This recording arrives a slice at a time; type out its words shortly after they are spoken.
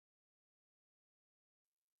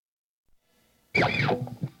All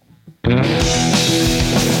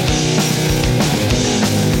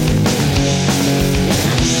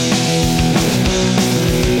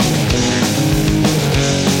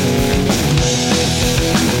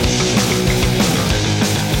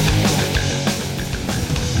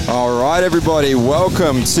right, everybody,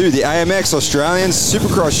 welcome to the AMX Australian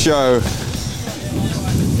Supercross Show.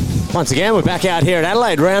 Once again, we're back out here at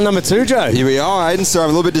Adelaide, round number 2, Joe. Here we are, Aiden. So I'm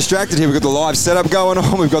a little bit distracted here. We've got the live setup going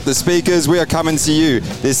on. We've got the speakers. We are coming to you.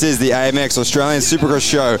 This is the AMX Australian Supercross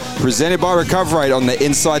Show, presented by Recoverate on the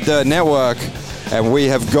Inside Dirt Network. And we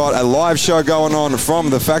have got a live show going on from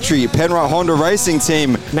the factory Penrite Honda Racing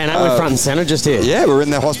Team. Man, aren't we front and centre just here? Yeah, we're in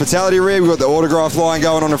the hospitality rig. We've got the autograph line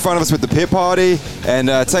going on in front of us with the pit party. And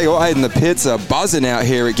tell you what, Aiden, the pits are buzzing out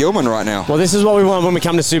here at Gilman right now. Well, this is what we want when we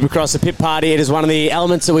come to Supercross, the pit party. It is one of the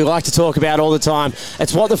elements that we like to talk about all the time.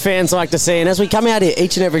 It's what the fans like to see. And as we come out here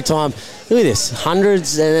each and every time, look at this.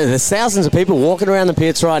 Hundreds, there's thousands of people walking around the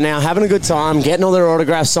pits right now, having a good time, getting all their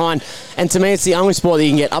autographs signed. And to me, it's the only sport that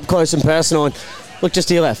you can get up close and personal. And look, just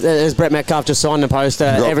to your left, there's Brett Metcalf just signed the poster.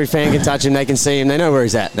 Every fan can touch him, they can see him, they know where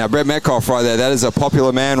he's at. Now, Brett Metcalf right there, that is a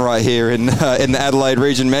popular man right here in the Adelaide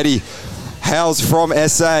region. Medi hails from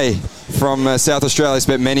SA, from South Australia,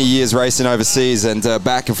 spent many years racing overseas and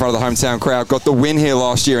back in front of the hometown crowd. Got the win here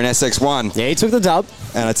last year in SX1. Yeah, he took the dub.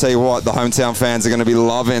 And I tell you what, the hometown fans are going to be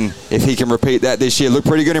loving if he can repeat that this year. Looked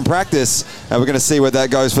pretty good in practice. We're going to see where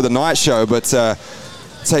that goes for the night show, but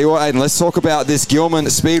tell you what, Aiden, let's talk about this Gilman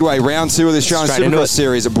Speedway Round 2 of the Australian Supercross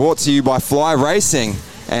Series, brought to you by Fly Racing.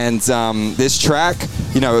 And this track,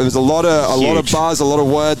 you know, it was a lot of buzz, a lot of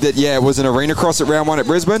word that, yeah, it was an arena cross at Round 1 at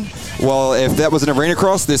Brisbane. Well, if that was an arena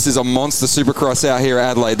cross, this is a monster Supercross out here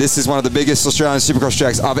at Adelaide. This is one of the biggest Australian Supercross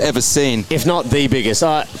tracks I've ever seen. If not the biggest.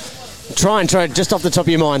 Try just off the top of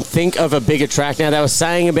your mind, think of a bigger track. Now, they were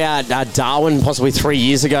saying about Darwin, possibly 3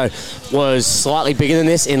 years ago, was slightly bigger than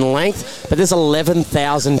this in length, but there's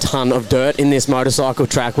 11,000 tonne of dirt in this motorcycle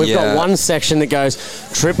track. We've got one section that goes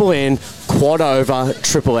triple in, quad over,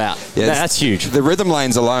 triple out. Yeah, that's huge. The rhythm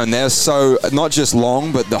lanes alone, they're so not just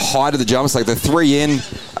long, but the height of the jumps, like the 3 in,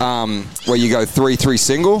 where you go 3-3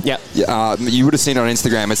 single. Yep. You would have seen it on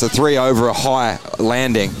Instagram. It's a 3 over a high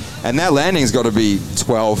landing, and that landing's got to be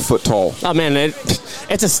 12 foot tall. Oh man,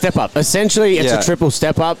 it's a step up. Essentially, it's a triple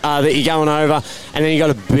step up that you're going over, and then you got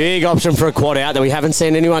a big option for a quad out that we haven't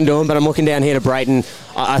seen anyone doing. But I'm looking down here to Brayton.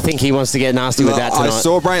 I think he wants to get nasty with that tonight. I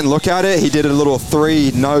saw Brayton look at it. He did a little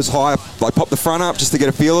 3 nose high, like pop the front up just to get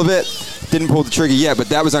a feel of it. Didn't pull the trigger yet, but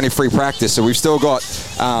that was only free practice. So we've still got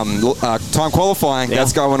time qualifying. Yeah.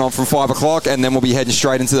 That's going on from 5 o'clock, and then we'll be heading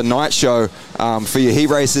straight into the night show for your heat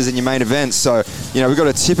races and your main events. So, you know, we've got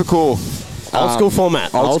a typical old school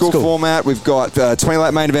format. Old school format. We've got a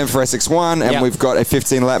 20-lap main event for SX1, and we've got a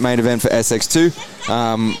 15-lap main event for SX2.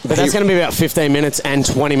 But that's going to be about 15 minutes and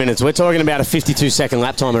 20 minutes. We're talking about a 52-second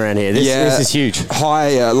lap time around here. This is huge.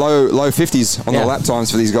 Low 50s on the lap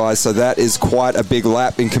times for these guys, so that is quite a big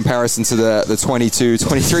lap in comparison to the 22,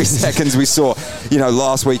 23 seconds we saw,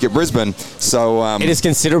 last week at Brisbane. So it is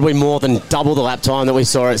considerably more than double the lap time that we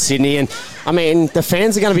saw at Sydney. And, I mean, the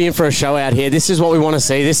fans are going to be in for a show out here. This is what we want to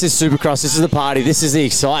see. This is Supercross. This is the party. This is the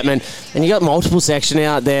excitement. And you got multiple section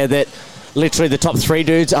out there that literally the top 3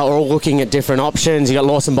 dudes are all looking at different options. You got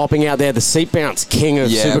Lawson Bopping out there, the seat bounce king of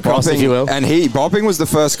Supercross, Bopping, if you will. And Bopping was the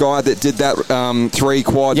first guy that did that 3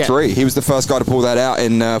 quad 3. He was the first guy to pull that out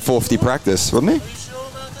in 450 practice, wasn't he?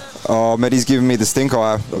 Oh, Medi's giving me the stink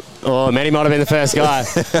eye. Oh, Medi might have been the first guy.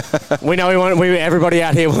 We know everybody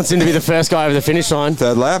out here wants him to be the first guy over the finish line.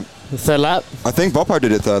 Third lap? I think Boppo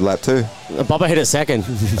did it third lap too. Boppo hit it second.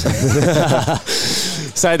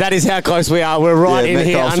 So that is how close we are. We're right in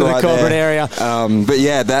here under the corporate area. But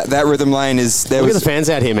yeah, that rhythm lane is... Look at the fans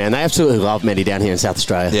out here, man. They absolutely love Medi down here in South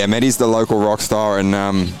Australia. Yeah, Medi's the local rock star,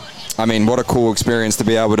 and... I mean, what a cool experience to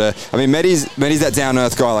be able to... I mean, Medi's that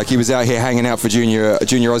down-earth guy. Like, he was out here hanging out for Junior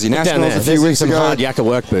Aussie Nationals a few weeks ago. Some hard yakka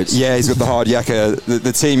work boots. Yeah, he's got the hard yakka,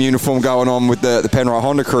 the team uniform going on with the Penrite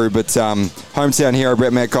Honda crew. But hometown hero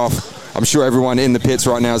Brett Metcalf, I'm sure everyone in the pits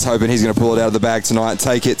right now is hoping he's going to pull it out of the bag tonight and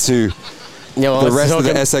take it to... the rest of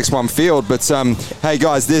the SX1 field. But, hey,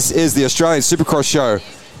 guys, this is the Australian Supercross Show.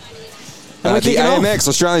 The AMX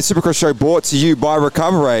Australian Supercross Show brought to you by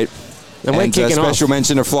Recoverate. And we're kicking off. Special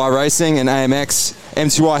mention to Fly Racing and AMX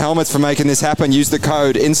M2i helmets for making this happen. Use the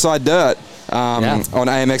code INSIDEDIRT on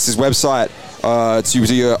AMX's website to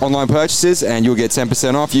do your online purchases, and you'll get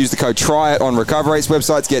 10% off. Use the code TRYIT on Recover8's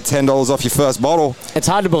website to get $10 off your first bottle. It's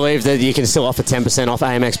hard to believe that you can still offer 10% off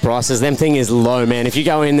AMX prices. Them thing is low, man. If you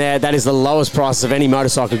go in there, that is the lowest price of any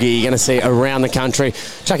motorcycle gear you're going to see around the country.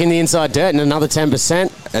 Chuck in the Inside Dirt and another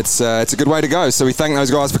 10%. it's a good way to go. So we thank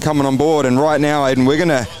those guys for coming on board. And right now, Aiden, we're going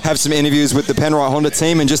to have some interviews with the Penrite Honda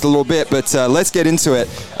team in just a little bit, but let's get into it.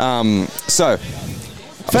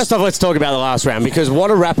 First off, let's talk about the last round, because what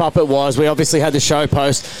a wrap-up it was. We obviously had the show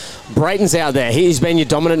post. Brayton's out there. He's been your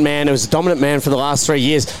dominant man. It was a dominant man for the last 3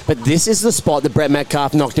 years. But this is the spot that Brett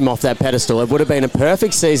Metcalf knocked him off that pedestal. It would have been a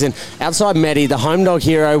perfect season outside Medi, the home dog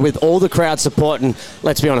hero, with all the crowd support. And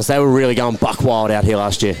let's be honest, they were really going buck wild out here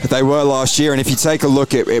last year. They were last year. And if you take a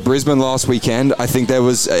look at Brisbane last weekend, I think there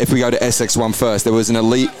was, if we go to SX1 first, there was an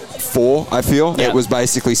Elite 4, I feel. Yeah. It was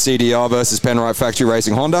basically CDR versus Penrite Factory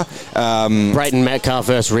Racing Honda. Brayton Metcalf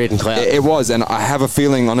versus Reardon Cloud. It was, and I have a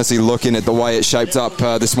feeling, honestly, looking at the way it shaped up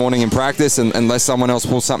this morning in practice, and unless someone else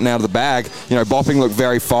pulls something out of the bag, Bopping looked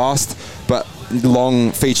very fast, but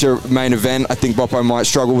long feature main event, I think Boppo might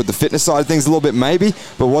struggle with the fitness side of things a little bit, maybe.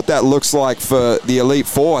 But what that looks like for the Elite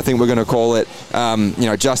Four, I think we're going to call it,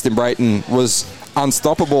 Justin Brayton was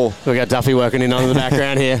unstoppable. We got Duffy working in on the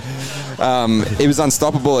background here. He was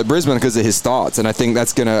unstoppable at Brisbane because of his starts, and I think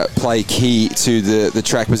that's going to play key to the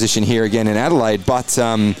track position here again in Adelaide. But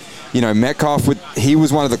Metcalf, he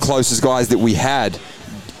was one of the closest guys that we had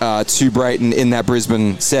to Brayton in that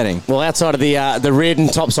Brisbane setting. Well, outside of the Reardon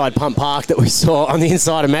topside pump park that we saw on the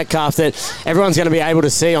inside of Metcalf, that everyone's going to be able to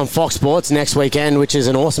see on Fox Sports next weekend, which is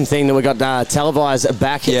an awesome thing that we got televised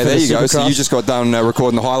back. Yeah, there you go. So you just got done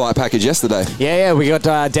recording the highlight package yesterday. Yeah, we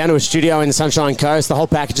got down to a studio in the Sunshine Coast. The whole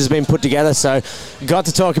package has been put together, so got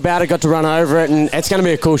to talk about it, got to run over it, and it's going to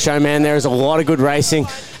be a cool show, man. There is a lot of good racing,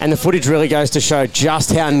 and the footage really goes to show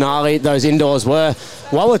just how gnarly those indoors were.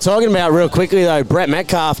 While we're talking about real quickly, though, Brett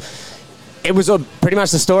Metcalf, it was pretty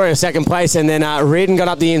much the story of second place, and then Reardon got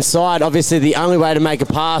up the inside. Obviously, the only way to make a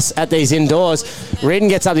pass at these indoors. Reardon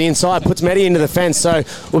gets up the inside, puts Medi into the fence, so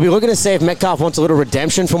we'll be looking to see if Metcalf wants a little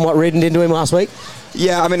redemption from what Reardon did to him last week.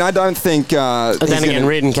 Yeah, I mean, I don't think... But then again,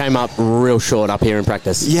 Reardon came up real short up here in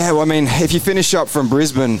practice. Yeah, well, I mean, if you finish up from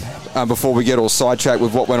Brisbane, before we get all sidetracked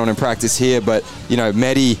with what went on in practice here, but,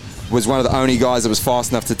 Medi was one of the only guys that was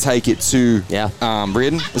fast enough to take it to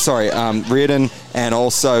Reardon, and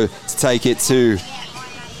also to take it to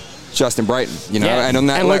Justin Brayton, Yeah. And on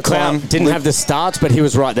that Luke Cloud didn't have the starts, but he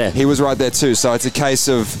was right there. He was right there too. So it's a case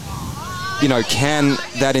of, can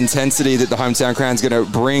that intensity that the hometown crowd's going to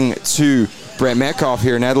bring to Brett Metcalf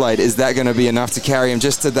here in Adelaide, is that going to be enough to carry him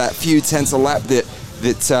just to that few tenths a lap that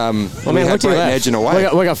we had Brayton edging away?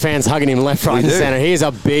 We got fans hugging him left, right, and centre. He is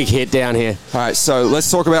a big hit down here. All right, so let's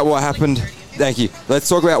talk about what happened. Thank you. Let's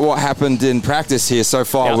talk about what happened in practice here so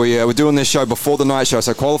far. Yep. We're doing this show before the night show,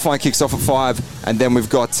 so qualifying kicks off at 5, and then we've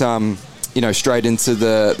got straight into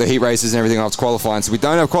the heat races and everything after qualifying. So we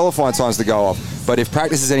don't have qualifying times to go off. But if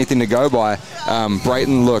practice is anything to go by,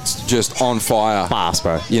 Brayton looked just on fire. Fast,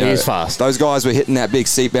 bro. He is fast. Those guys were hitting that big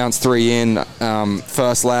seat bounce 3 in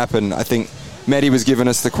first lap, and I think Medi was giving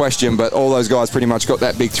us the question, but all those guys pretty much got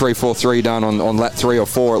that big 3-4-3 done on lap 3 or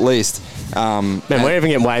 4 at least. Man, we're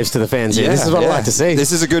even getting waves to the fans here. This is what I like to see.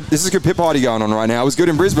 This is a good pit party going on right now. It was good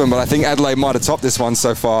in Brisbane, but I think Adelaide might have topped this one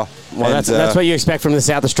so far. Well, that's what you expect from the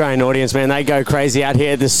South Australian audience, man. They go crazy out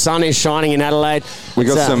here. The sun is shining in Adelaide. We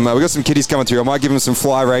got some kiddies coming through. I might give them some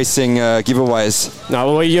fly racing giveaways.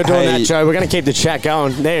 No, well, you're doing that, Joe. We're going to keep the chat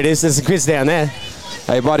going. There it is. There's a quiz down there.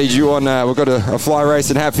 Hey, buddy, do you want? We've got a fly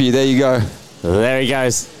racing hat for you. There you go. There he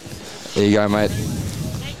goes. There you go, mate.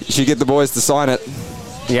 You should get the boys to sign it.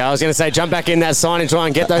 Yeah, I was going to say, jump back in that sign and try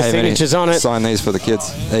and get those signatures on it. Sign these for the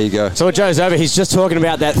kids. There you go. So Joe's over. He's just talking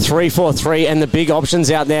about that 3-4-3 and the big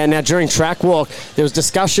options out there. Now, during track walk, there was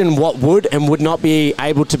discussion what would and would not be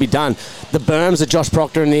able to be done. The berms that Josh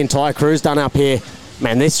Proctor and the entire crew's done up here,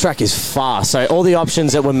 man, this track is fast. So all the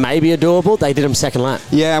options that were maybe doable, they did them second lap.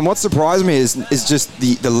 Yeah, and what surprised me is just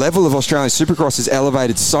the level of Australian Supercross is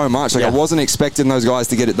elevated so much. I wasn't expecting those guys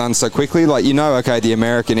to get it done so quickly. The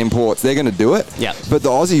American imports, they're going to do it. Yeah. But the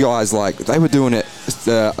Aussie guys, they were doing it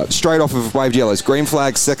straight off of waved yellows. Green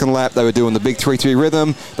flag, second lap, they were doing the big 3-2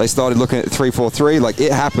 rhythm. They started looking at 3-4-3.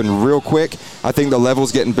 It happened real quick. I think the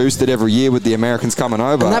level's getting boosted every year with the Americans coming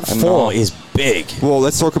over. And that 4 is big. Well,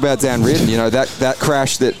 let's talk about Dan Reardon. That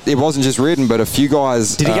crash that it wasn't just Reardon, but a few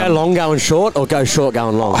guys. Did he go long going short or go short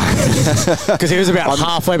going long? Because he was about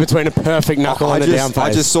halfway between a perfect knuckle and a down face.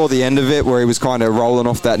 I just saw the end of it where he was kind of rolling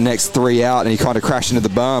off that next 3 out and he kind of crashed into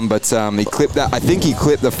the berm, but he clipped that. I think he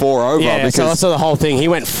clipped the 4 over. Yeah, so I saw the whole thing. He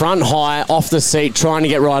went front high off the seat trying to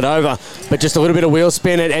get right over, but just a little bit of wheel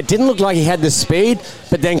spin. It didn't look like he had the speed,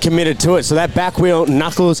 but then committed to it. So that back wheel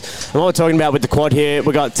knuckles, and what we're talking about with the quad here,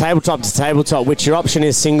 we've got tabletop to tabletop, which your option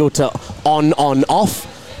is single to on, off,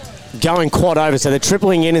 going quad over. So they're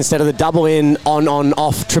tripling in instead of the double in, on,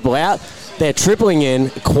 off, triple out. there, tripling in,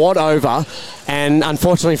 quad over, and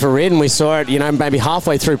unfortunately for Reardon, we saw it, maybe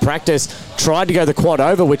halfway through practice, tried to go the quad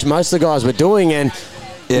over, which most of the guys were doing, and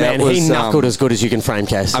yeah, man, he knuckled as good as you can frame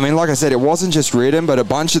case. I mean, like I said, it wasn't just Reardon, but a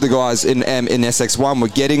bunch of the guys in SX1 were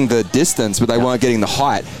getting the distance, but they weren't getting the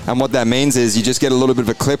height. And what that means is you just get a little bit of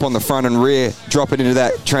a clip on the front and rear, drop it into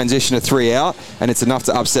that transition of 3 out, and it's enough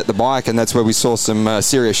to upset the bike, and that's where we saw some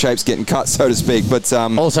serious shapes getting cut, so to speak. But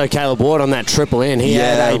also, Caleb Ward on that triple in, he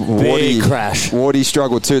had a big crash. Wardy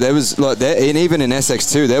struggled too. There was, and even in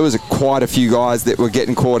SX2, there was quite a few guys that were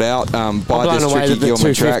getting caught out by this tricky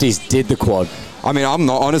Gilman track. The 250s did the quad. I mean, I'm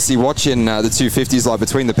not honestly watching the 250s, like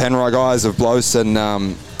between the Penrite guys of Blos and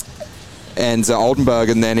Oldenburg,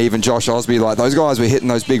 and then even Josh Osby, like those guys were hitting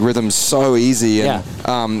those big rhythms so easy.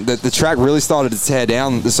 And the track really started to tear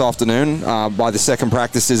down this afternoon by the second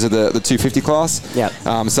practices of the 250 class. Yeah.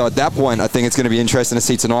 So at that point, I think it's going to be interesting to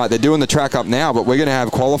see tonight. They're doing the track up now, but we're going to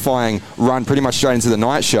have qualifying run pretty much straight into the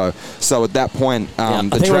night show. So at that point, I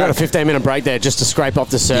think we've got a 15-minute break there just to scrape off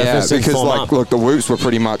the surface. Yeah, because and look, the whoops were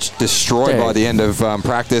pretty much destroyed by the end of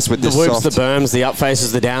practice with this whoops, the berms, the up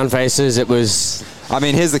faces, the down faces. It was. I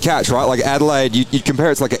mean, here's the catch, right? Like Adelaide, you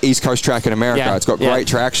compare it to like an East Coast track in America. Yeah. It's got great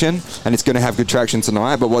traction, and it's going to have good traction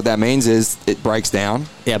tonight. But what that means is it breaks down.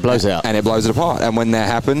 Yeah, it blows out. And it blows it apart. And when that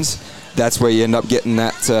happens, that's where you end up getting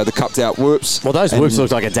that the cupped out whoops. Well, those whoops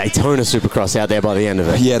looked like a Daytona Supercross out there by the end of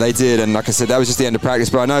it. Yeah, they did. And like I said, that was just the end of practice.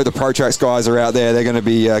 But I know the Pro Tracks guys are out there. They're going to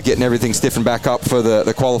be getting everything stiffened back up for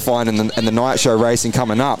the qualifying and the night show racing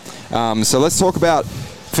coming up. So let's talk about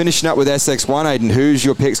finishing up with SX1, Aiden. Who's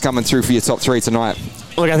your picks coming through for your top three tonight?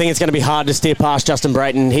 Look, I think it's going to be hard to steer past Justin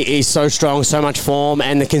Brayton. He's so strong, so much form,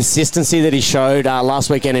 and the consistency that he showed last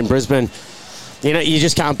weekend in Brisbane. You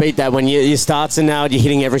just can't beat that. When your starts are nailed, you're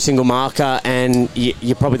hitting every single marker, and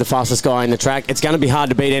you're probably the fastest guy in the track. It's going to be hard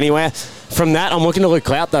to beat anywhere. From that, I'm looking to Luke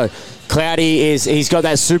Clout, though. Cloudy he's got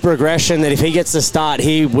that super aggression that if he gets the start,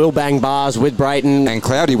 he will bang bars with Brayton. And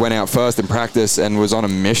Cloudy went out first in practice and was on a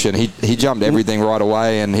mission. He jumped everything right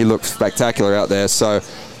away, and he looked spectacular out there. So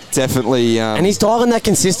definitely. And he's dialing that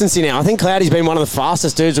consistency now. I think Cloudy's been one of the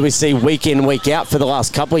fastest dudes that we see week in, week out for the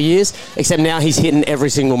last couple of years, except now he's hitting every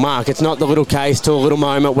single mark. It's not the little case to a little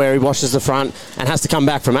moment where he washes the front and has to come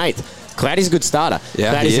back from 8th. Cloudy's a good starter.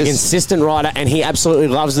 Yeah, Cloudy's a consistent rider, and he absolutely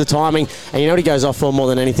loves the timing. And you know what he goes off for more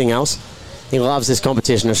than anything else? He loves this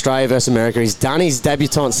competition, Australia versus America. He's done his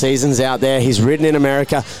debutante seasons out there. He's ridden in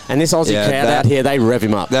America, and this Aussie crowd out here, they rev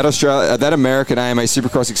him up. That American AMA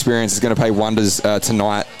Supercross experience is going to pay wonders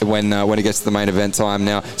tonight when it gets to the main event time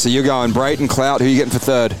now. So you're going Brayton, Clout. Who are you getting for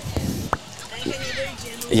third?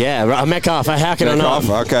 Yeah, Metcalf. How can Metcalf, I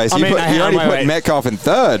not? Okay, so you already put Metcalf in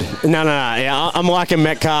third. No. Yeah, I'm liking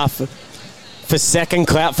Metcalf for second,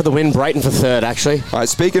 Clout for the win, Brayton for third, actually. All right,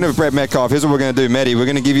 speaking of Brett Metcalf, here's what we're going to do, Medi. We're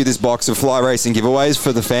going to give you this box of Fly Racing giveaways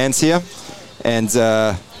for the fans here. And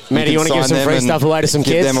Medi, you want to give some free stuff away to some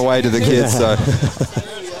kids? Give them away to the kids. So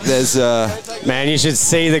there's... Man, you should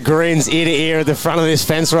see the grins ear to ear at the front of this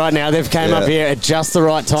fence right now. They've came up here at just the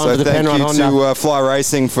right time for the Penrite Honda. Thank you to Fly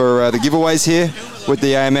Racing for the giveaways here with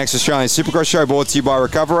the AMX Australian Supercross Show, brought to you by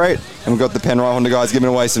Recoverate. And we've got the Penrite Honda guys giving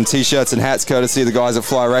away some T-shirts and hats courtesy of the guys at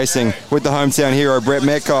Fly Racing with the hometown hero Brett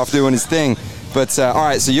Metcalf doing his thing. But, all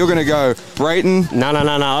right, so you're going to go Brayton. No.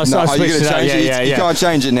 So you're going to change it? You can't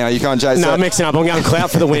change it now. You can't change it. No, I'm mixing up. I'm going Clout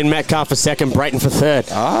for the win, Metcalf for second, Brayton for third.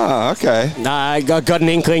 Ah, okay. I got an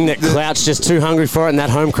inkling that Clout's just too hungry for it, and that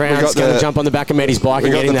home crowd's going to jump on the back of Medi's bike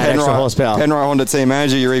and getting that extra horsepower. Penrite Honda team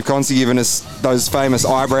manager, Yariv Consi, giving us those famous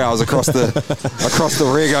eyebrows across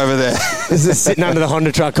the rig over there. This is sitting under the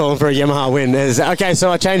Honda truck calling for a Yamaha win. Okay,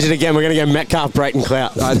 so I changed it again. We're going to go Metcalf, Brayton,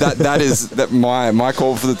 Clout. My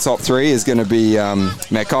call for the top three is going to be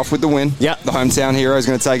Metcalf with the win. Yep. The hometown hero is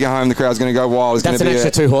going to take it home. The crowd's going to go wild. That's an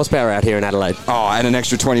extra 2 horsepower out here in Adelaide. Oh, and an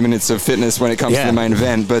extra 20 minutes of fitness when it comes to the main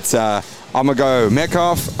event. But I'm going to go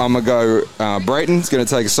Metcalf. I'm going to go Brayton. It's going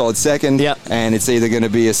to take a solid second. Yep. And it's either going to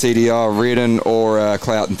be a CDR, Reardon, or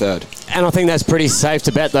Clout in third. And I think that's pretty safe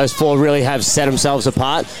to bet those 4 really have set themselves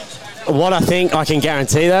apart. What I think I can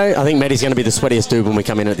guarantee, though, I think Medi's going to be the sweatiest dude when we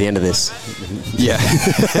come in at the end of this. Yeah.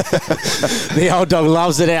 The old dog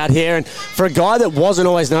loves it out here. And for a guy that wasn't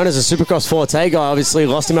always known as a Supercross Forte guy, obviously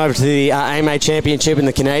lost him over to the AMA Championship and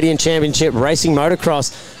the Canadian Championship Racing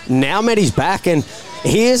Motocross. Now Medi's back, and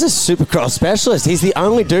he is a Supercross specialist. He's the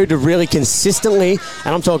only dude to really consistently,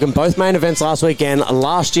 and I'm talking both main events last weekend,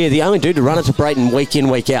 last year, the only dude to run it to Brayton week in,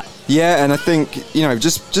 week out. Yeah, and I think,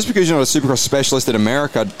 just because you're not a Supercross specialist in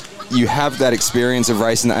America you have that experience of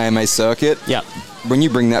racing the AMA circuit. Yep. When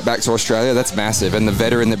you bring that back to Australia, that's massive. And the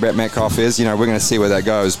veteran that Brett Metcalf is, we're going to see where that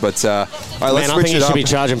goes. But, all right, let's switch it up. I think you should be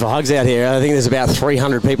charging for hugs out here. I think there's about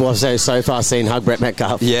 300 people I've so far seen hug Brett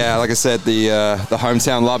Metcalf. Yeah, like I said, the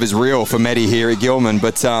hometown love is real for Medi here at Gilman.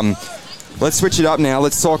 But let's switch it up now.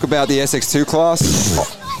 Let's talk about the SX2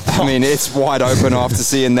 class. I mean, it's wide open after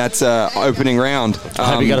seeing that opening round.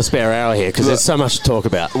 I hope you got a spare hour here because there's so much to talk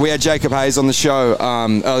about. We had Jacob Hayes on the show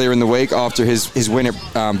earlier in the week after his win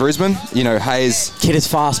at Brisbane. Hayes... Kid is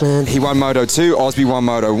fast, man. He won Moto 2. Osby won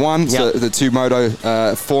Moto 1. Yep. So the two Moto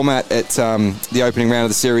format at the opening round of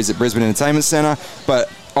the series at Brisbane Entertainment Centre.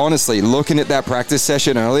 But honestly, looking at that practice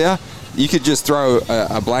session earlier, you could just throw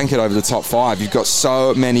a blanket over the top 5. You've got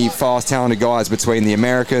so many fast, talented guys between the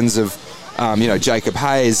Americans of... Jacob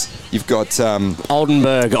Hayes. You've got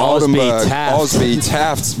Oldenburg, Osby,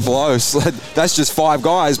 Taft, Bloss. That's just 5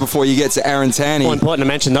 guys before you get to Aaron Taney. Well, important to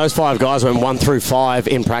mention, those 5 guys went 1 through 5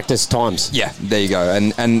 in practice times. Yeah, there you go.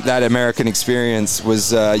 And that American experience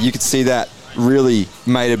was, you could see that really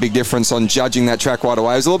made a big difference on judging that track right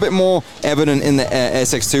away. It was a little bit more evident in the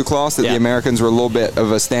SX2 class that the Americans were a little bit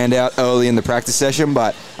of a standout early in the practice session,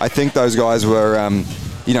 but I think those guys were...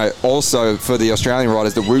 also for the Australian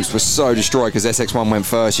riders, the whoops were so destroyed because SX1 went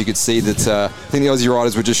first. You could see that I think the Aussie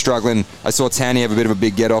riders were just struggling. I saw Tanny have a bit of a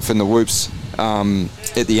big get-off in the whoops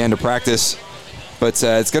at the end of practice. But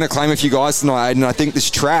it's going to claim a few guys tonight, Aiden. I think this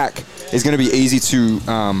track is going to be easy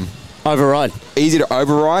to... override. Easy to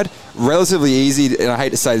override. Relatively easy, and I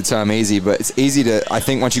hate to say the term easy, but it's easy to... I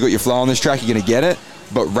think once you got your flow on this track, you're going to get it.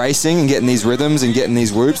 But racing and getting these rhythms and getting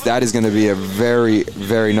these whoops, that is going to be a very,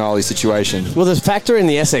 very gnarly situation. Well, the factor in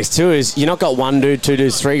the SX2 is you're not got 1 dude, 2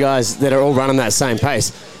 dudes, 3 guys that are all running that same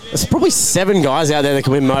pace. There's probably 7 guys out there that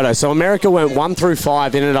can win moto. So America went 1 through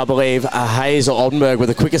 5 in it, I believe. Hayes or Oldenburg were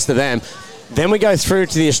the quickest of them. Then we go through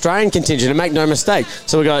to the Australian contingent, and make no mistake.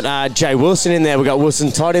 So we got Jay Wilson in there. We got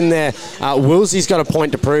Wilson Todd in there. Willsy's got a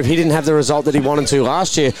point to prove. He didn't have the result that he wanted to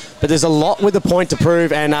last year, but there's a lot with the point to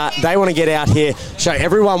prove, and they want to get out here, show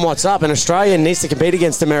everyone what's up. And Australia needs to compete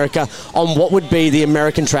against America on what would be the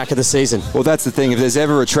American track of the season. Well, that's the thing. If there's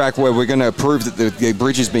ever a track where we're going to prove that the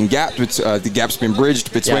bridge has been gapped, the gap's been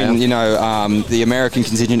bridged between the American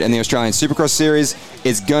contingent and the Australian Supercross Series,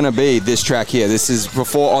 it's going to be this track here. This is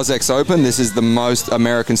before AusX Open. This is the most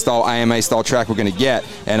American-style, AMA-style track we're going to get.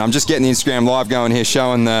 And I'm just getting the Instagram Live going here,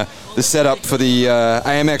 showing the setup for the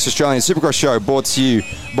AMX Australian Supercross show, brought to you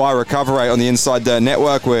by Recoverate on the Inside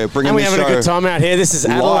Network. We're bringing the show having a good time out here. This is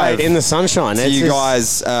Adelaide in the sunshine. To you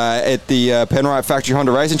guys at the Penrite Factory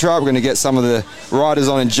Honda Racing Track. We're going to get some of the riders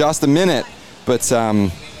on in just a minute. But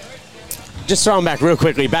just throwing back real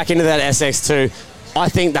quickly, back into that SX2. I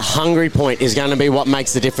think the hungry point is going to be what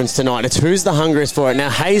makes the difference tonight. It's who's the hungriest for it. Now,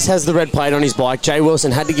 Hayes has the red plate on his bike. Jay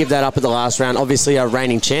Wilson had to give that up at the last round, obviously our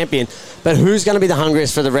reigning champion. But who's going to be the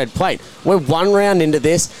hungriest for the red plate? We're 1 round into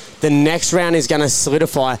this. The next round is going to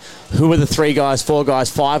solidify who are the 3 guys, 4 guys,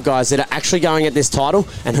 5 guys that are actually going at this title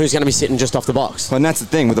and who's going to be sitting just off the box. Well, and that's the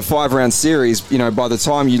thing. With a 5-round series, by the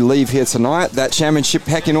time you leave here tonight, that championship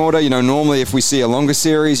pecking order, normally if we see a longer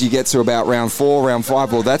series, you get to about round 4, round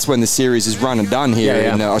 5. Well, that's when the series is run and done here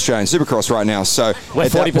in Australian Supercross right now. So we're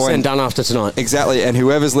 40% done after tonight. Exactly. And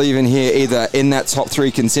whoever's leaving here either in that top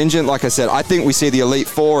 3 contingent, like I said, I think we see the Elite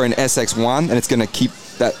 4 in SX1, and it's going to keep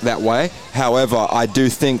that way. However, I do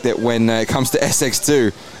think that when it comes to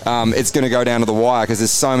SX2, it's going to go down to the wire because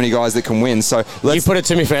there's so many guys that can win. So you put it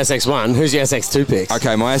to me for SX1. Who's your SX2 picks?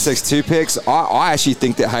 Okay, my SX2 picks, I actually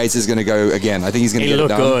think that Hayes is going to go again. I think he's going to get it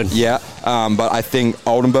done. He looked good. Yeah, but I think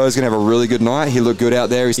Oldenburg's going to have a really good night. He looked good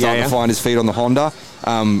out there. He's starting to find his feet on the Honda.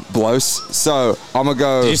 Bloss. So I'm going to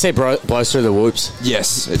go... Did you say Bloss through the whoops?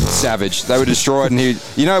 Yes, it's savage. They were destroyed, and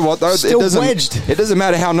you know what, though? Still wedged. It doesn't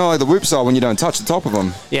matter how gnarly the whoops are when you don't touch the top of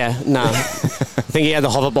them. Yeah, no. I think he had the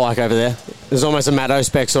hover bike over there. There's almost a Matt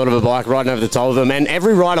O-spec sort of a bike riding over the top of him, and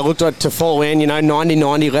every rider looked like to fall in,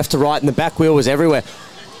 90-90, left to right, and the back wheel was everywhere.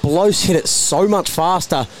 Bloss hit it so much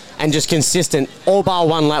faster and just consistent, all bar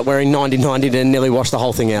 1 lap where he 90-90'd and nearly washed the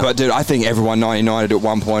whole thing out. But, dude, I think everyone 90-90'd at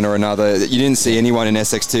one point or another. You didn't see anyone in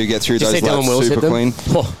SX2 get through those laps super clean.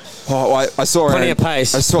 I saw plenty of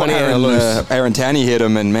pace. I saw Aaron Tanny hit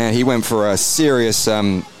him, and, man, he went for a serious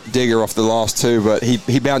digger off the last 2, but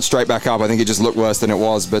he bounced straight back up. I think it just looked worse than it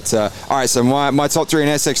was. But, all right, so my top 3 in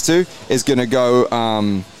SX2 is going to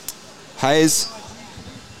go Hayes,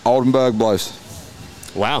 Oldenburg, Bloss.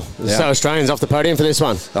 Wow. Yeah. So Australians off the podium for this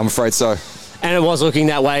one? I'm afraid so. And it was looking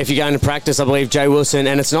that way. If you're going to practice, I believe Jay Wilson,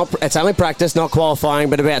 and it's only practice, not qualifying,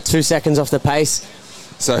 but about 2 seconds off the pace.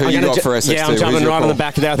 So who you got for SX2? Yeah, I'm jumping right on the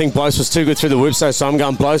back of that. I think Blos was too good through the whip, so I'm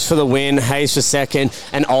going Blos for the win, Hayes for second,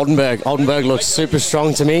 and Oldenburg. Oldenburg looks super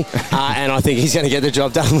strong to me, and I think he's going to get the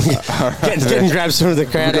job done. Getting grabs from the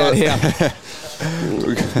crowd out here.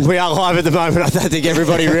 We are live at the moment. I don't think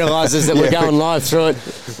everybody realises that we're going live through it.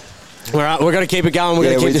 We're going to keep it going.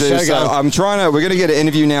 We're going to keep the show going. We're going to get an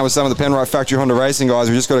interview now with some of the Penrite Factory Honda Racing guys.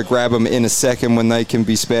 We've just got to grab them in a second when they can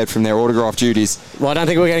be spared from their autograph duties. Well, I don't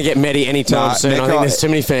think we're going to get Medi anytime soon. I think there's too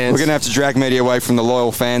many fans. We're going to have to drag Medi away from the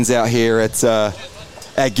loyal fans out here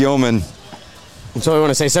at Gilman. That's all we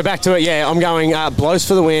want to see. So back to it. Yeah, I'm going Blos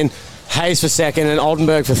for the win, Hayes for second, and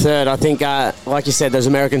Oldenburg for third. I think, like you said, those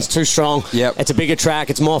Americans too strong. Yep. It's a bigger track,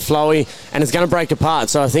 it's more flowy, and it's going to break apart.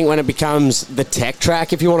 So I think when it becomes the tech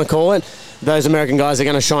track, if you want to call it, those American guys are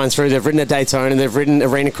going to shine through. They've ridden at Daytona, they've ridden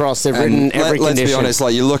Arena Cross, they've ridden every condition. Let's be honest,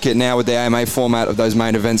 like you look at now with the AMA format of those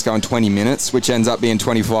main events going 20 minutes, which ends up being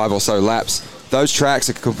 25 or so laps. Those tracks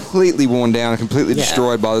are completely worn down and completely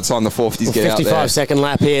destroyed by the time the 450s get out there. 55-second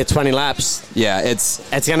lap here, 20 laps. Yeah, it's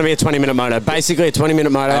going to be a 20-minute moto. Basically a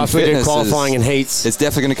 20-minute moto after we do qualifying and heats. It's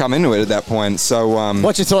definitely going to come into it at that point. So,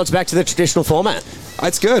 what's your thoughts back to the traditional format?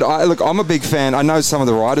 It's good. I'm a big fan. I know some of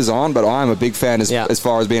the riders aren't, but I'm a big fan as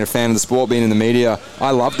far as being a fan of the sport, being in the media.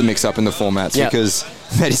 I love the mix-up in the formats because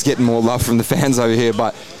Medi's getting more love from the fans over here,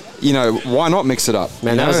 but you know, why not mix it up?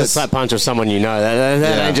 Man, that was a slap punch of someone you know.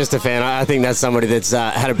 That ain't just a fan. I think that's somebody that's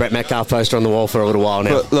had a Brett Metcalf poster on the wall for a little while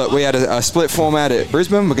now. Look, we had a split format at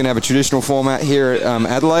Brisbane. We're going to have a traditional format here at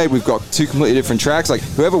Adelaide. We've got two completely different tracks. Like,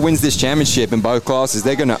 whoever wins this championship in both classes,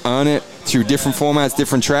 they're going to earn it through different formats,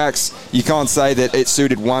 different tracks. You can't say that it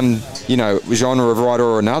suited one, genre of rider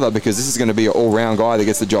or another, because this is going to be an all-round guy that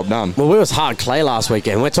gets the job done. Well, we was hard clay last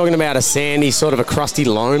weekend. We're talking about a sandy, sort of a crusty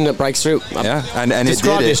loam that breaks through. Yeah, and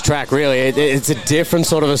describe this track, really. It's a different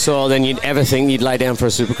sort of a soil than you'd ever think you'd lay down for a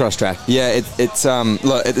Supercross track. Yeah, it's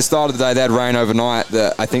look, at the start of the day, they had rain overnight.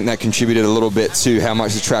 I think that contributed a little bit to how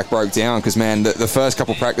much the track broke down, because, man, the first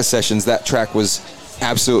couple practice sessions, that track was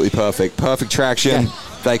absolutely perfect. Perfect traction. Yeah.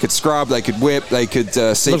 They could scrub, they could whip, they could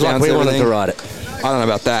seat down like we to everything. wanted to ride it. I don't know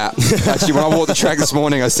about that. Actually, when I walked the track this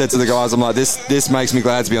morning, I said to the guys, I'm like, this makes me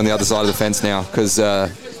glad to be on the other side of the fence now, because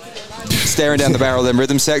staring down the barrel of them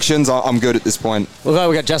rhythm sections, I'm good at this point. Well,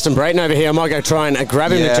 we've got Justin Brayton over here. I might go try and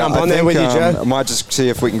grab him to jump on there with you, Joe. I might just see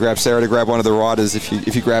if we can grab Sarah to grab one of the riders,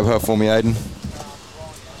 if you grab her for me, Aiden.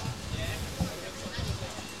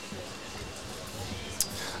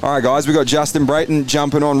 All right, guys, we've got Justin Brayton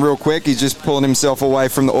jumping on real quick. He's just pulling himself away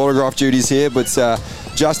from the autograph duties here. But,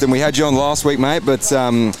 Justin, we had you on last week, mate, but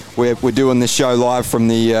we're doing this show live from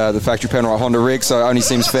the Factory Penrite Honda rig, so it only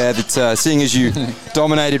seems fair that seeing as you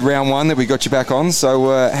dominated round one that we got you back on. So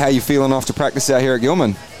how are you feeling after practice out here at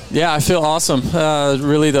Gilman? Yeah, I feel awesome.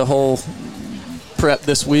 Really, the whole prep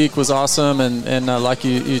this week was awesome, and like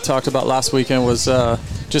you talked about last weekend, was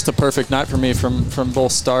just a perfect night for me from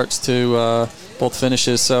both starts to both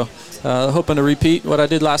finishes. So hoping to repeat what I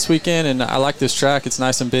did last weekend, and I like this track. It's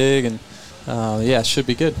nice and big, and it should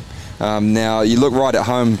be good. Now, you look right at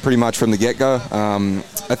home pretty much from the get-go.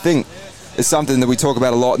 I think it's something that we talk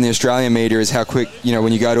about a lot in the Australian media, is how quick,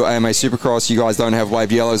 when you go to AMA Supercross, you guys don't have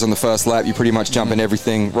wave yellows on the first lap. You pretty much jump in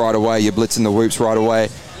everything right away. You're blitzing the whoops right away.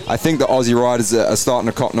 I think the Aussie riders are starting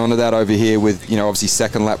to cotton onto that over here with, obviously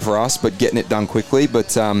second lap for us, but getting it done quickly.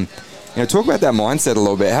 But, talk about that mindset a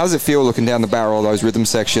little bit. How does it feel looking down the barrel of those rhythm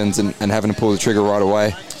sections and having to pull the trigger right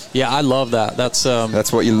away? Yeah, I love that. That's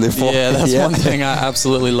what you live for? Yeah, that's one thing I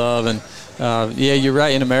absolutely love. And, you're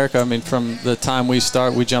right. In America, I mean, from the time we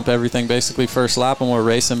start, we jump everything basically first lap, and we're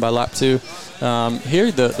racing by lap 2.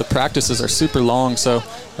 Here, the practices are super long, so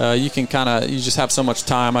you can you just have so much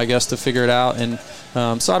time, I guess, to figure it out. And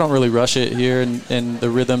so I don't really rush it here, and the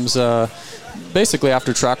rhythms, basically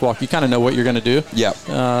after track walk, you kind of know what you're going to do. Yeah.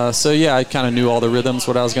 I kind of knew all the rhythms,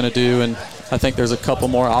 what I was going to do, and I think there's a couple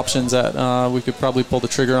more options that we could probably pull the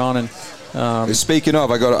trigger on. And speaking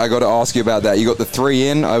of, I got to ask you about that. You got the 3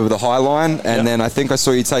 in over the high line, and then I think I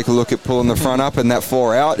saw you take a look at pulling the front up and that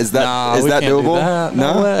 4 out. Is that doable?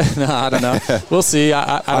 No, I don't know. We'll see.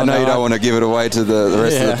 I know you don't want to give it away to the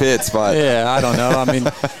rest of the pits, but I don't know. I mean.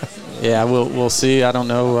 Yeah, we'll see. I don't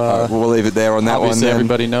know. We'll leave it there on that one. Obviously,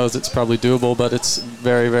 everybody knows it's probably doable, but it's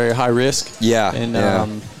very, very high risk. Yeah.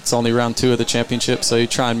 And it's only round 2 of the championship, so you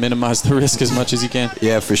try and minimize the risk as much as you can.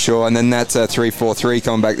 Yeah, for sure. And then that's 3-4-3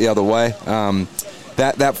 coming back the other way.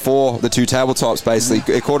 That 4, the 2 tabletops,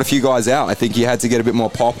 basically, it caught a few guys out. I think you had to get a bit more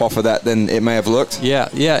pop off of that than it may have looked. Yeah.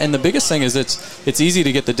 And the biggest thing is it's easy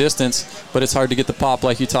to get the distance, but it's hard to get the pop,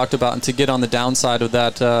 like you talked about, and to get on the downside of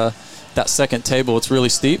that second table, it's really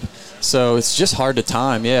steep. So it's just hard to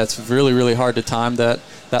time. Yeah, it's really, really hard to time that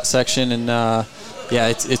section. And Yeah,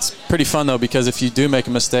 it's pretty fun though, because if you do make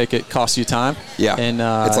a mistake, it costs you time. Yeah, and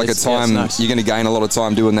it's like a time. nice. You're going to gain a lot of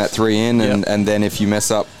time doing that 3 in, Yep. and then if you mess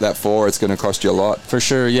up that 4, it's going to cost you a lot. For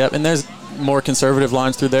sure, yep. And there's more conservative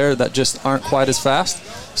lines through there that just aren't quite as fast.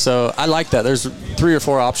 So I like that. There's 3 or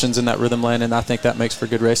 4 options in that rhythm lane, and I think that makes for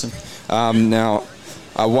good racing. Now,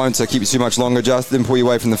 I won't keep you too much longer, Justin, pull you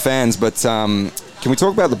away from the fans, but can we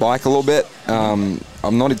talk about the bike a little bit?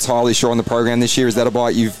 I'm not entirely sure on the program this year. Is that a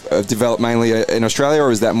bike you've developed mainly in Australia,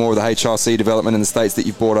 or is that more of the HRC development in the States that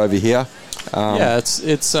you've brought over here? Yeah,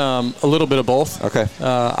 it's a little bit of both. Okay.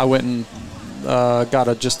 I went and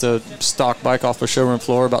got just a stock bike off the showroom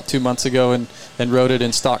floor about 2 months ago and rode it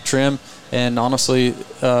in stock trim. And honestly,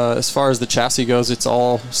 as far as the chassis goes, it's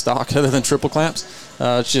all stock other than triple clamps.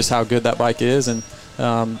 It's just how good that bike is. And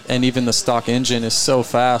even the stock engine is so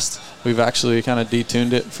fast, we've actually kind of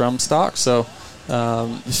detuned it from stock. So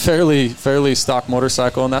fairly stock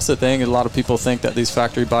motorcycle. And that's the thing. A lot of people think that these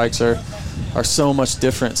factory bikes are so much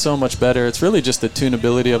different, so much better. It's really just the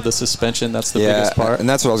tunability of the suspension that's the biggest part. And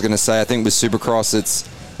that's what I was going to say. I think with Supercross,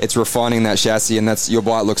 it's refining that chassis, and that's your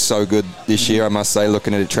bike looks so good this year, I must say,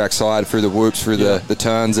 looking at it trackside, through the whoops, through the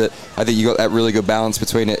turns. I think you got that really good balance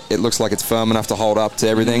between it. It looks like it's firm enough to hold up to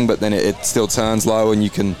everything, but then it still turns low, and you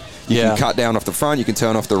can cut down off the front, you can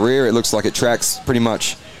turn off the rear. It looks like it tracks pretty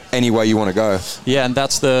much any way you want to go. Yeah, and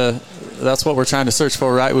that's what we're trying to search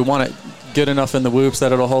for, right? We want it good enough in the whoops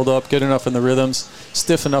that it'll hold up, good enough in the rhythms,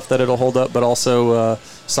 stiff enough that it'll hold up, but also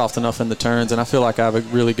soft enough in the turns. And I feel like I have a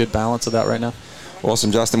really good balance of that right now.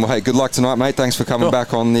 Awesome, Justin. Well, hey, good luck tonight, mate. Thanks for coming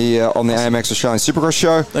back on the AMX Australian Supercross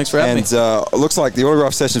show. Thanks for having me. And it looks like the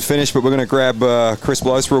autograph session's finished, but we're going to grab Chris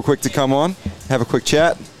Blows real quick to come on, have a quick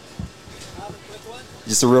chat.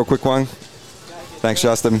 Just a real quick one. Thanks,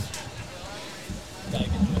 Justin.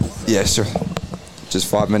 Yeah, sure. Just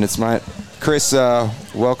 5 minutes, mate. Chris,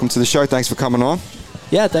 welcome to the show. Thanks for coming on.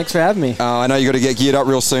 Yeah, thanks for having me. I know you got to get geared up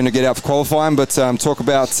real soon to get out for qualifying, but talk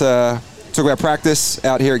about practice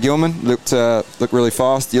out here at Gilman. Looked really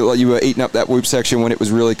fast. You were eating up that whoop section when it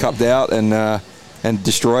was really cupped out and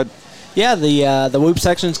destroyed. Yeah, the whoop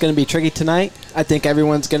section is going to be tricky tonight. I think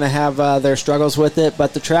everyone's going to have their struggles with it,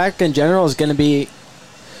 but the track in general is going to be,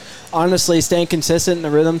 honestly, staying consistent in the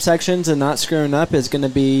rhythm sections and not screwing up is going to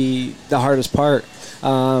be the hardest part.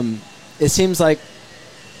 It seems like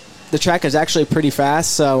the track is actually pretty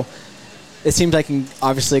fast, so it seems like you can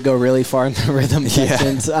obviously go really far in the rhythm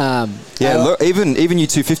sections. Look, even you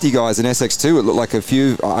 250 guys in SX2, it looked like a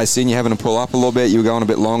few. I seen you having to pull up a little bit. You were going a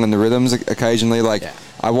bit long in the rhythms occasionally.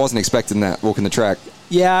 I wasn't expecting that walking the track.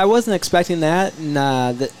 Yeah, I wasn't expecting that. And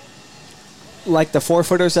like the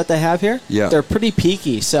 4-footers that they have here, they're pretty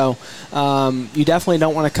peaky. So you definitely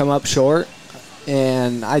don't want to come up short.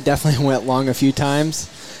 And I definitely went long a few times.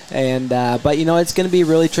 And but it's going to be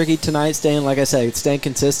really tricky tonight. Staying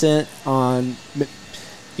consistent on,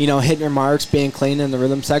 hitting your marks, being clean in the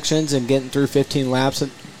rhythm sections, and getting through 15 laps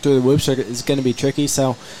through the whoops is going to be tricky.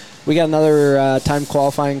 So we got another time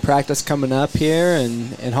qualifying practice coming up here,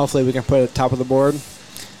 and hopefully we can put it at the top of the board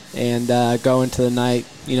and go into the night,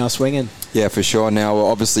 swinging. Yeah, for sure. Now, we're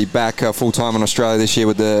obviously back full-time in Australia this year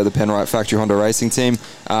with the Penrite Factory Honda Racing Team.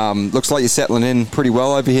 Looks like you're settling in pretty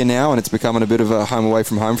well over here now, and it's becoming a bit of a home away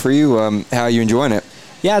from home for you. How are you enjoying it?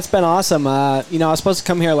 Yeah, it's been awesome. I was supposed to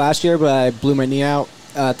come here last year, but I blew my knee out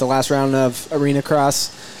at the last round of Arena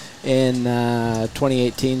Cross in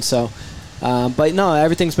 2018. So, but no,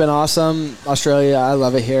 everything's been awesome. Australia, I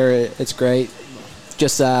love it here. It's great.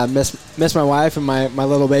 Just miss my wife and my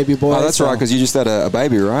little baby boy. Oh, that's right, because you just had a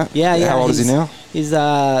baby, right? Yeah. How old is he now? He's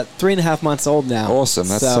 3.5 months old now. Awesome.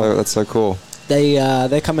 That's so cool.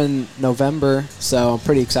 They come in November, so I'm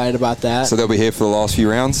pretty excited about that. So they'll be here for the last few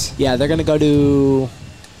rounds? Yeah, they're going to go to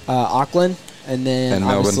Auckland and then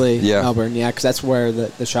obviously Melbourne. Yeah, because that's where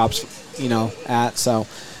the shop's at. So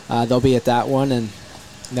they'll be at that one, and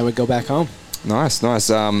then we go back home. Nice.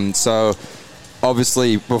 So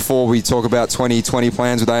obviously, before we talk about 2020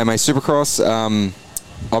 plans with AMA Supercross,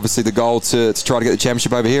 obviously the goal to try to get the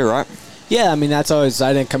championship over here, right? Yeah, I mean, that's always,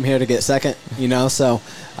 I didn't come here to get second, so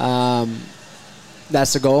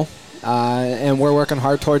that's the goal. And we're working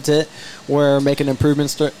hard towards it. We're making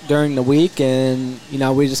improvements during the week, and,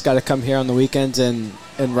 we just got to come here on the weekends and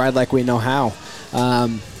ride like we know how.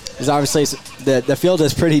 Because obviously the field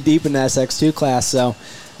is pretty deep in the SX2 class, so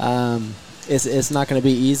it's not going to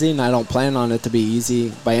be easy, and I don't plan on it to be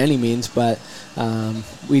easy by any means, but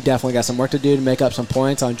we definitely got some work to do to make up some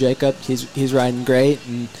points on Jacob. He's riding great,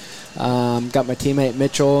 and got my teammate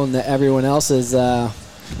Mitchell, and everyone else is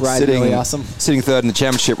riding really awesome. Sitting third in the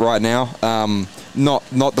championship right now. Not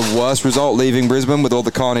the worst result leaving Brisbane with all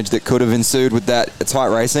the carnage that could have ensued with that tight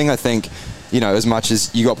racing. I think as much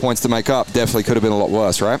as you got points to make up, definitely could have been a lot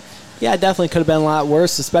worse, right? Yeah, it definitely could have been a lot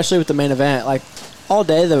worse, especially with the main event. Like, all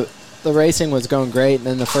day the racing was going great, and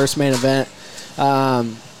then the first main event,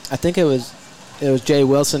 I think it was Jay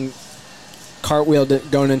Wilson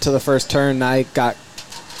cartwheeled going into the first turn, and I got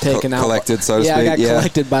taken out. Collected, so to speak. I got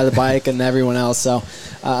collected by the bike and everyone else. So,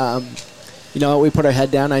 we put our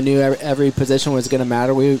head down. I knew every position was going to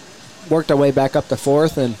matter. We worked our way back up to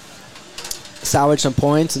fourth and salvaged some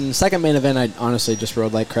points. And the second main event, I honestly just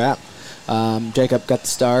rode like crap. Jacob got the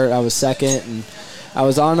start. I was second, and I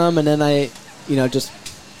was on him. And then I, just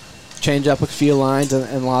changed up a few lines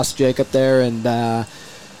and lost Jacob there. And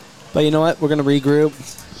but you know what? We're going to regroup.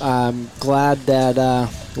 I'm glad that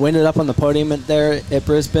we ended up on the podium there at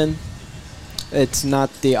Brisbane. It's not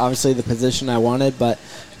obviously the position I wanted, but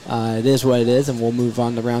it is what it is, and we'll move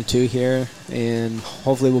on to round 2 here, and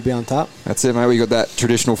hopefully we'll be on top. That's it, mate. We got that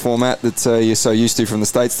traditional format that you're so used to from the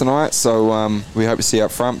States tonight, so we hope to see you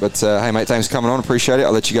up front. But, hey, mate, thanks for coming on. Appreciate it.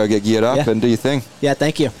 I'll let you go get geared up and do your thing. Yeah,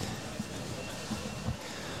 thank you.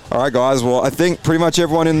 All right, guys. Well, I think pretty much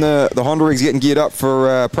everyone in the Honda rig's getting geared up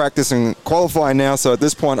for practice and qualifying now, so at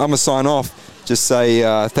this point I'm going to sign off. Just say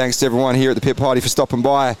thanks to everyone here at the Pit Party for stopping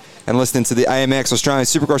by and listening to the AMX Australian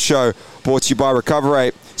Supercross show brought to you by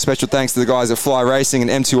Recoverate. Special thanks to the guys at Fly Racing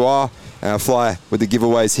and M2R. Fly with the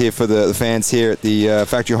giveaways here for the fans here at the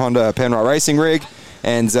Factory Honda Penrite Racing rig.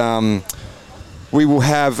 And we will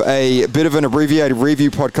have a bit of an abbreviated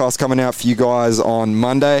review podcast coming out for you guys on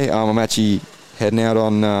Monday. I'm actually heading out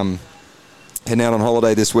on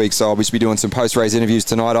holiday this week, so I'll just be doing some post-race interviews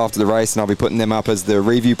tonight after the race, and I'll be putting them up as the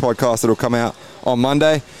review podcast that will come out on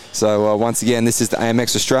Monday. So once again, this is the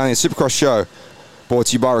AMX Australian Supercross show brought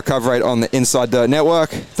to you by Recoverate on the Inside Dirt Network.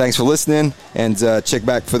 Thanks for listening, and check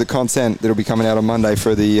back for the content that will be coming out on Monday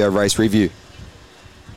for the race review.